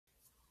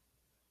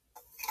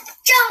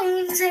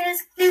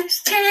Jones's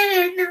News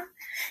Channel.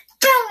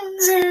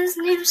 Jones's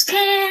News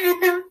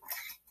Channel.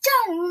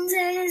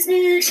 Jones's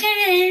News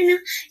Channel.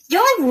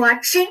 You're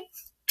watching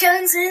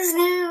Jones's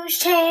News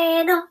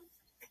Channel.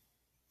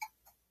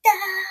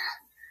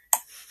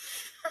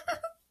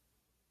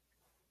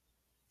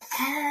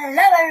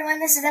 Hello everyone,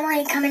 this is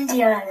Emily coming to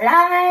you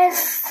live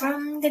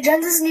from the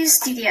Jones's News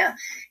Studio.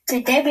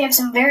 Today we have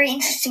some very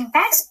interesting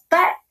facts,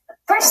 but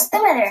first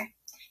the weather.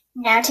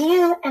 Now to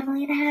you,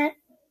 Emily and a Hat.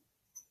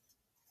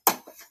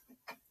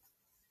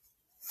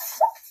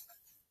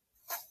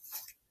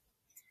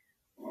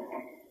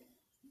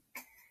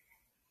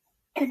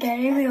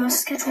 Today we are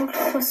scheduled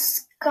for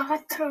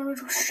scattered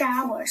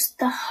showers.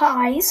 The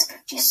high is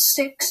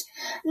 56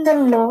 and the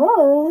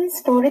low is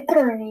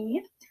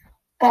 43.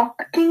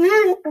 Back to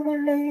you,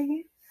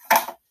 Emily.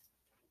 I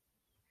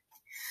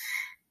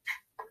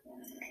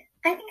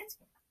think it's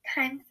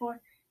time for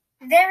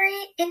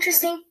very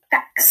interesting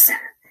facts.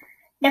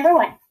 Number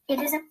 1, it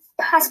is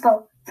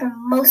impossible for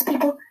most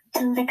people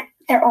to lick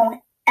their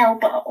own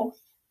elbow.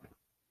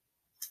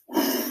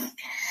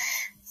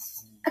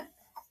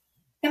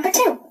 Number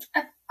 2,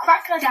 a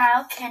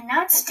crocodile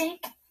cannot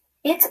stick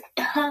its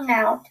tongue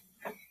out.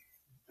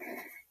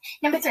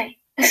 Number 3,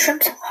 a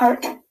shrimp's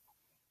heart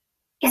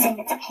is in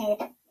its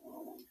head.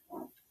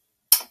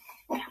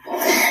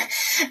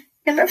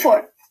 Number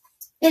 4,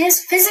 it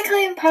is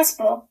physically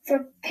impossible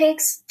for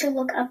pigs to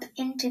look up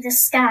into the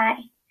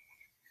sky.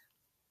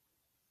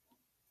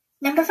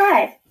 Number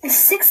 5, the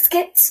sheep's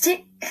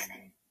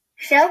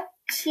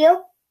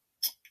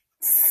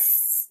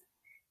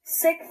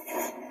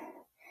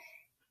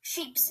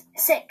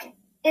sick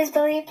is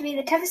believed to be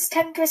the toughest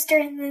tongue twister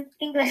in the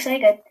English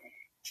language.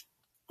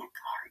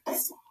 Hard to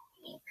say.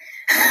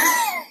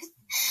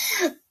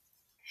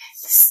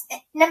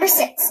 Number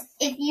 6,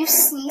 if you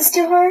sneeze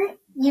too hard,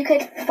 you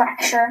could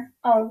fracture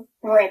a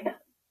rib.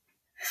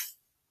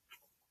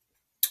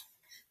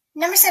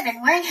 Number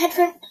 7, wearing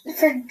headphones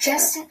for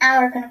just an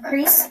hour can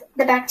increase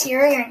the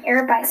bacteria in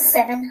air by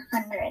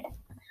 700.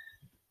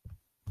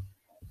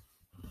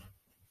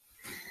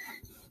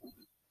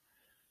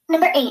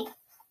 Number 8,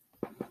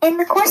 in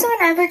the course of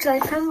an average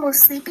lifetime while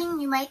sleeping,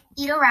 you might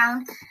eat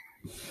around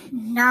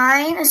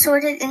 9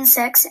 assorted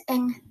insects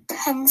and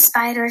 10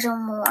 spiders or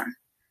more.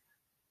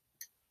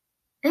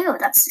 Ew,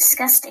 that's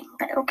disgusting,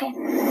 but okay.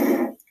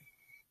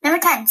 Number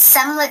 10,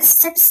 some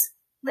lipsticks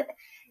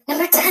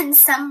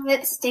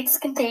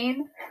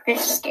contain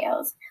fish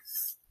scales.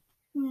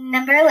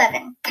 Number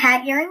 11,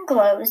 cat urine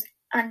glows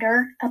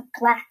under a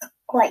black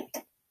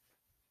light.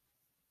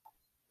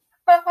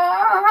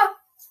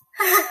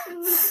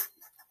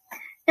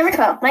 Number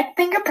 12, like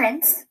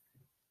fingerprints,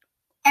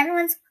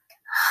 everyone's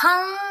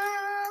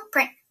tongue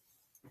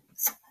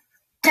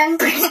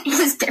print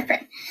is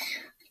different.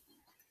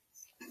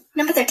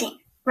 Number 13,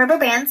 rubber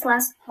bands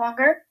last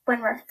longer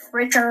when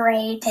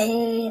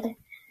refrigerated.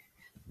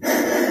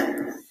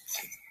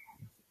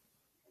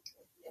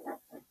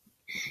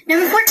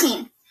 Number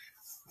 14,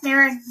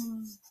 there are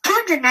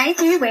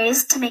 293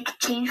 ways to make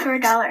change for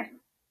 $1.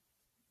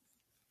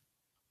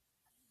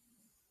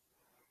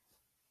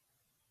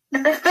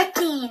 Number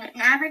 15,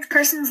 an average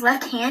person's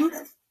left hand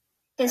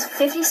is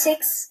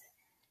 56%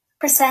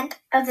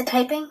 of the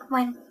typing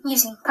when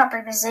using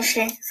proper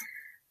position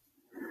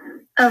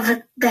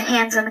of the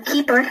hands on the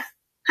keyboard.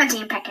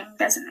 Hunting and pecking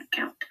doesn't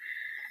count.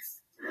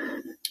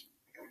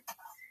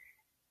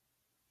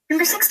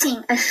 Number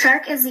 16, a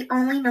shark is the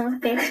only known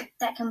fish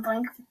that can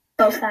blink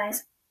both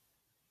eyes.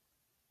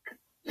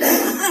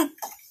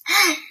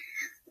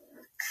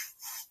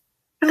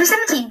 Number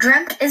 17,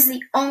 dreamt is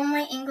the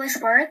only English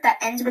word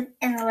that ends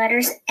in the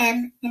letters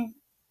M and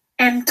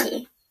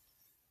MT.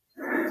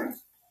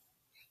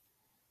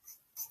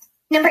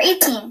 Number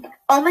 18,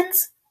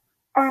 almonds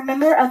are a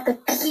member of the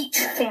peach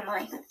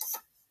family.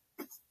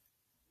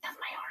 Not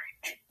my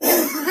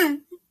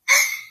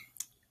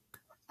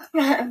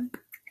orange.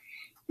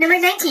 Number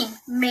 19,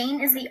 Maine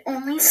is the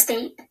only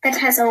state that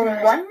has a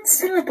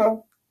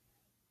one-syllable,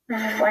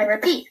 I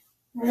repeat,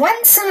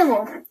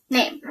 one-syllable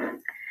name.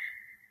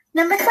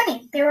 Number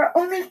 20, there are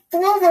only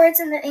 4 words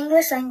in the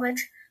English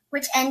language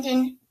which end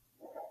in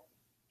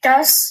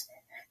dos,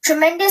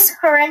 tremendous,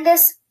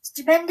 horrendous,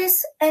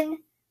 stupendous,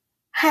 and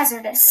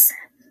hazardous.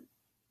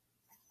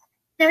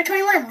 Number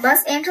 21,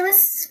 Los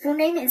Angeles' full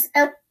name is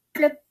El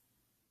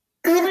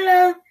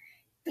Pueblo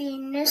de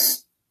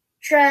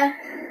Nuestra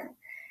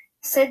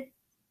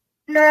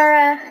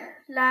Señora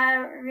la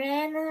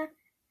Reina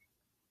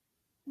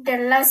de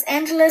Los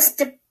Angeles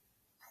de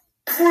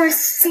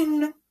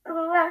Porcinola.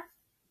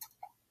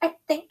 I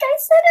think I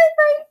said it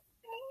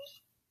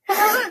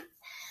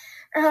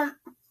right.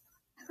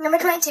 Number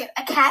 22,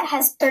 a cat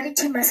has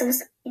 32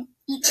 muscles in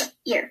each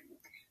ear.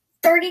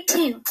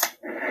 32.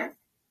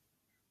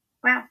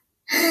 Wow.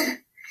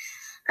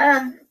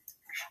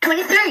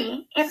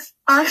 23, an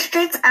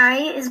ostrich's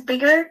eye is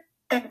bigger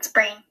than its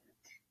brain.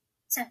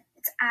 So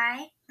its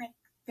eye, like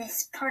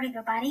this part of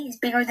your body, is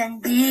bigger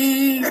than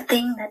the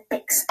thing that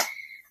picks.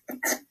 That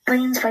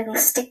explains why they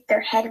stick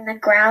their head in the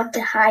ground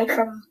to hide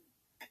from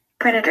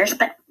predators,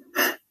 but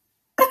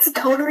That's a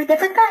totally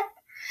different fact.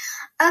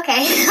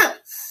 Okay.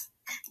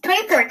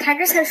 24.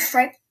 Tigers have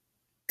striped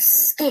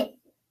skin.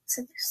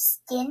 So their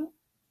skin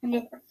and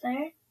the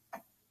fur.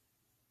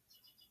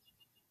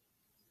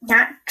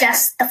 Not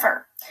just the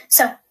fur.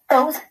 So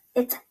both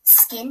its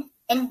skin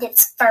and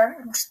its fur.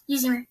 I'm just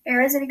using my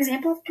hair as an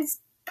example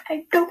because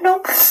I don't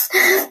know.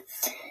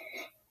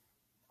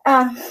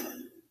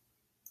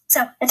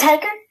 So a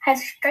tiger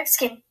has striped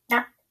skin,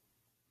 not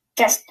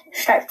just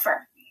striped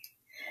fur.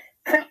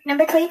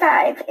 Number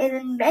 25.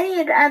 In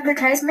many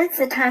advertisements,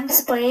 the time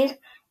displayed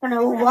on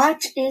a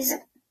watch is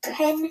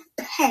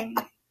 10:10.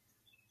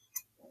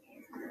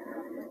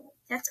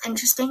 That's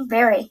interesting.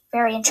 Very,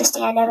 very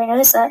interesting. I never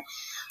noticed that.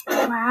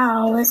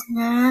 Wow, I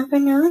never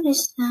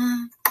noticed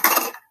that.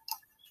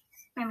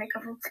 My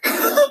microphone.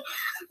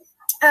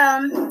 Sorry,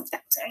 I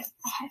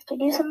have to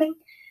do something.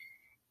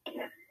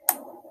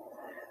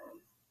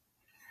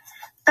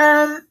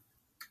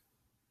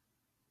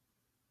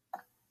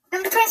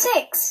 Number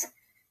 26.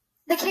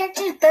 The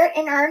characters Bert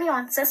and Ernie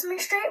on Sesame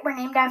Street were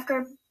named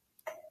after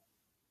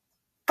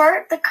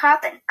Bert the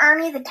cop and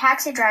Ernie the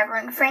taxi driver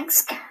in Frank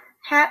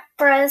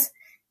Capra's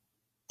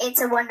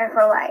It's a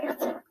Wonderful Life.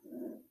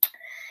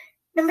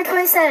 Number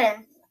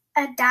 27.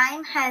 A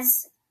dime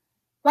has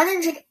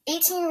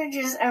 118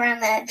 ridges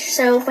around the edge.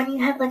 So when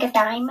you have like a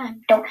dime, I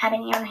don't have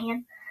any on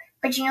hand,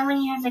 but you know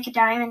when you have like a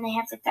dime and they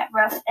have like that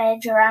rough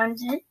edge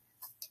around it,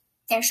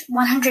 there's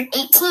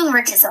 118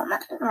 ridges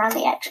around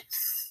the edge.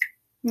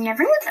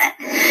 Never knew that.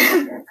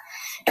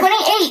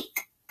 28.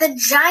 The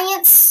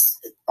giant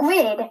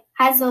squid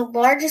has the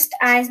largest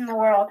eyes in the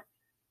world.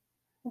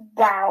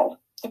 Wow.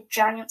 The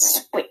giant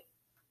squid.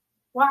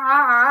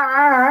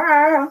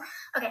 Wow.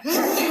 Okay.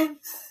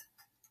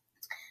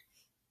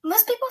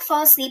 Most people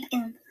fall asleep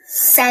in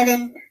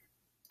 7.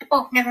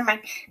 Oh, never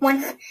mind.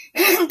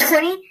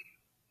 20.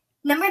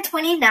 Number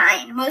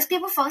 29. Most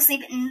people fall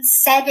asleep in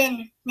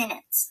 7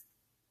 minutes.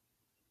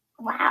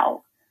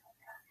 Wow.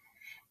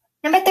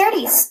 Number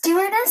 30.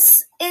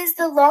 Stewardess is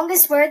the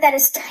longest word that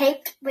is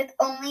typed with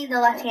only the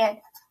left hand.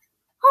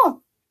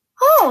 Oh,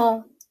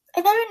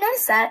 I never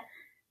noticed that.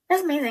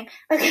 That's amazing.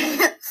 Okay.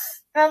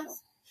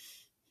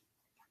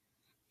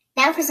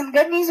 Now for some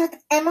good news with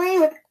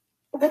Emily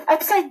with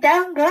upside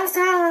down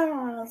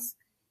glasses.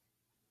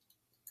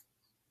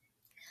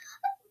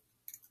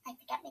 I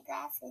forgot my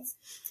glasses.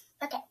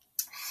 Okay.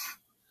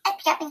 I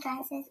forgot my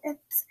glasses.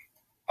 Oops.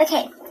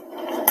 Okay.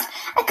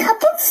 A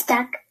couple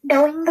stuck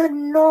during the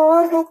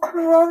novel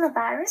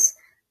coronavirus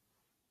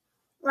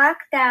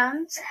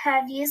lockdowns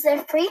have used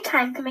their free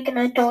time to make an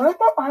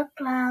adorable art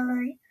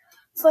gallery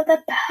for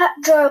the pet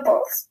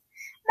gerbils.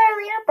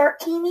 Maria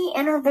Bertini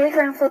and her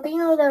boyfriend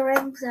Fabino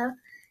Lorenzo,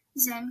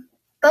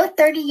 both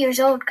 30 years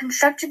old,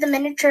 constructed the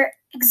miniature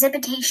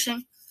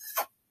exhibition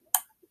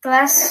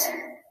last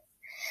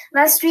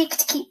week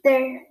to keep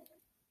their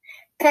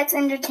pets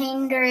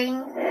entertained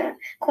during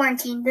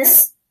quarantine.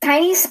 This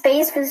tiny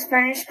space was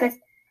furnished with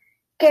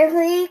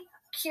carefully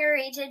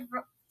curated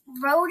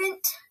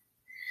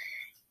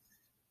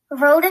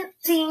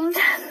rodent-themed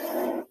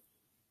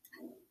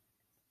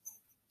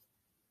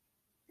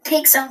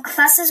takes on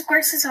classic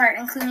works of art,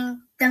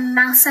 including the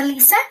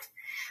Mousalisa,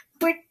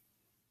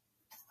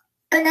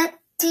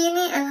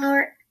 Benettini, and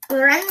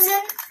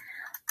Lorenzen.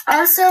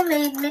 Also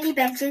made mini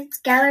benches,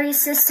 gallery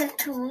assistant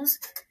tools,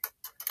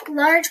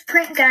 large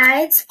print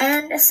guides,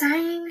 and a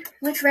sign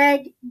which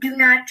read, "Do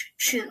not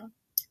chew."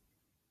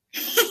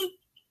 I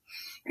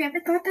never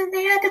thought that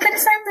they had to put a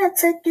sign that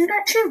said "Do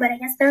not chew," but I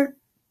guess they're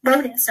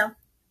rodents, so.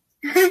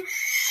 Both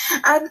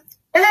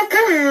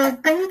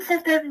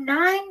of the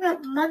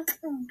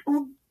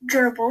 9-month-old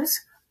gerbils,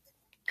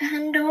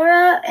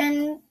 Pandora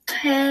and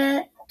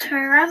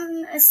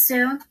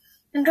Tiramisu,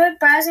 enjoyed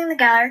browsing the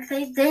gallery.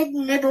 They did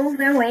nibble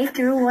their way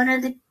through one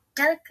of the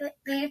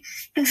delicately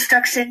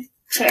constructed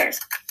chairs.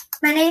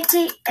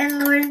 Manetti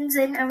and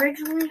Lorenzen,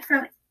 originally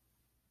from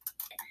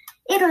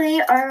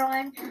Italy, are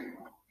on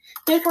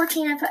day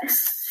 14 of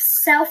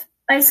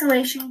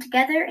self-isolation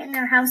together in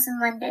their house in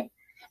London.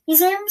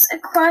 Museums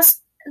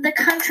across the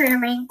country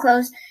remain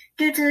closed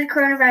due to the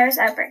coronavirus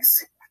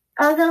outbreaks.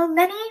 Although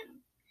many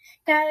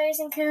galleries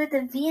include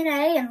the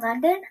V&A in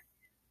London,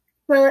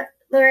 where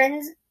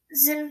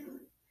Lorenzen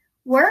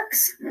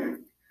works,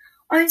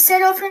 are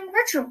instead offering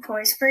virtual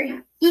tours for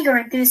eager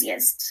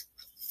enthusiasts.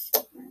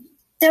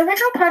 The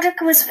original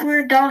project was for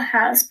a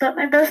dollhouse, but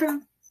my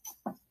boyfriend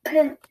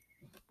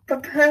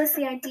proposed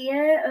the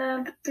idea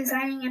of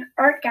designing an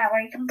art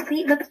gallery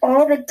complete with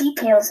all the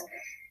details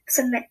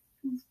submitted.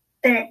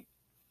 The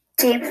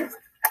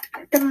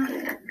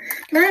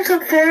letter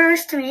took 4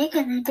 hours to make,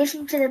 in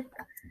addition to the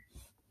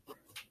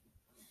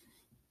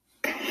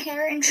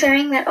care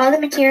ensuring that all the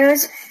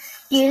materials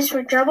used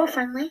were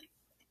gerbil-friendly.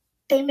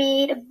 They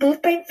made a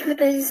blueprint for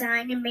the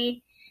design and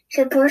made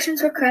sure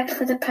portions were correct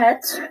for the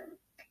pets,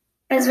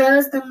 as well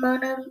as the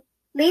Mona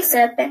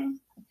Lisa.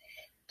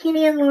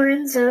 Bettini and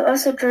Lorenzo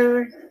also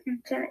drew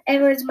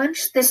Edward's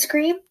Munch, the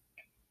Scream,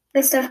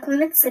 the Stuffed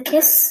Clements, the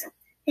Kiss,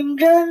 and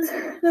Jones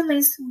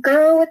Lindley's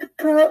Girl with the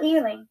Pearl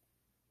Earring.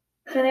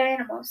 for their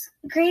animals.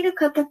 The creative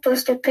couple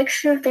posted a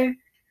picture of their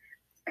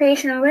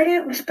creation on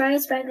Reddit, was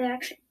surprised by the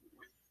action.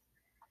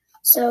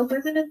 So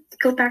we're going to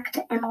go back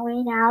to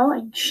Emily now,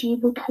 and she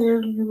will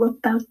tell you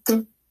about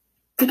the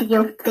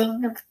video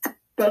thing of the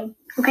thing.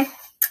 Okay?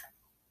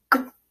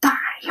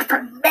 Goodbye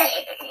from me.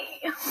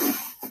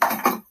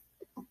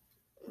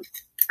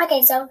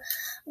 Okay, so,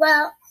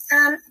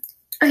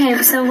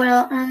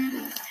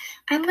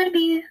 I'm going to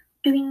be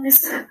doing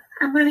this.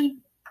 I'm going to be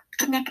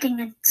connecting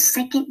a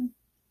second,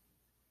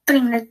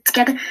 putting it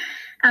together.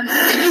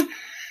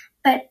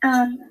 But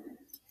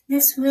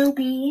this will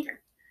be,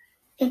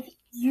 if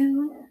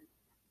you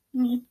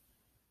need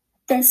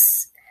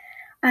this,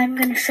 I'm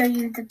going to show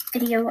you the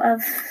video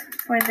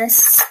for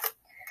this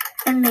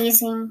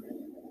amazing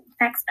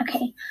facts.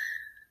 Okay.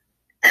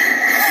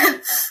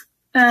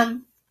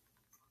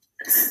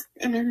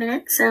 In a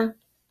minute, so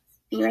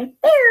be right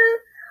there.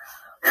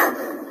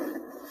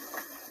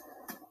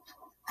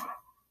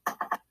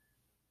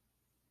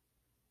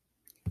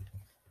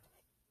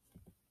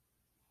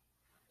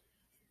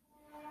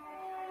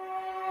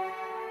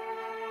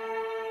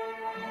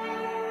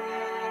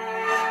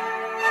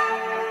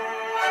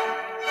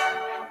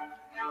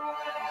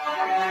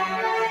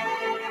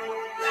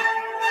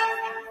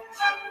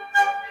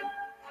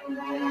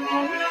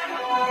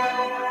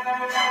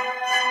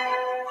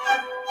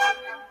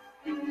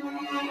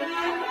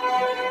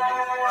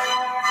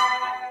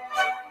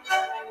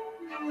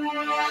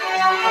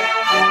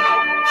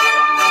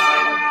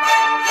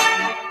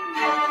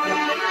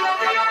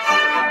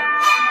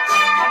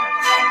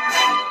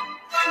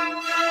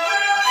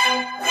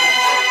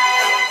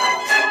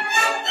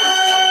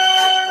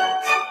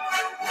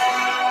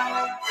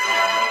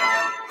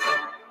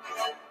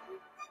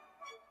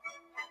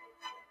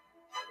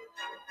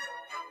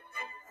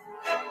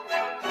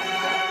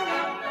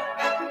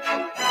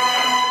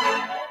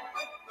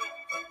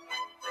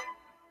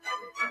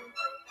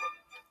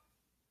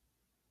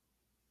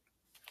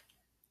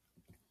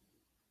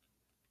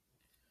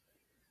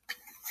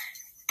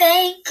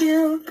 Thank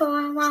you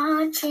for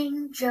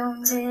watching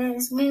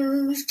Jones's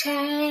News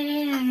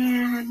Channel.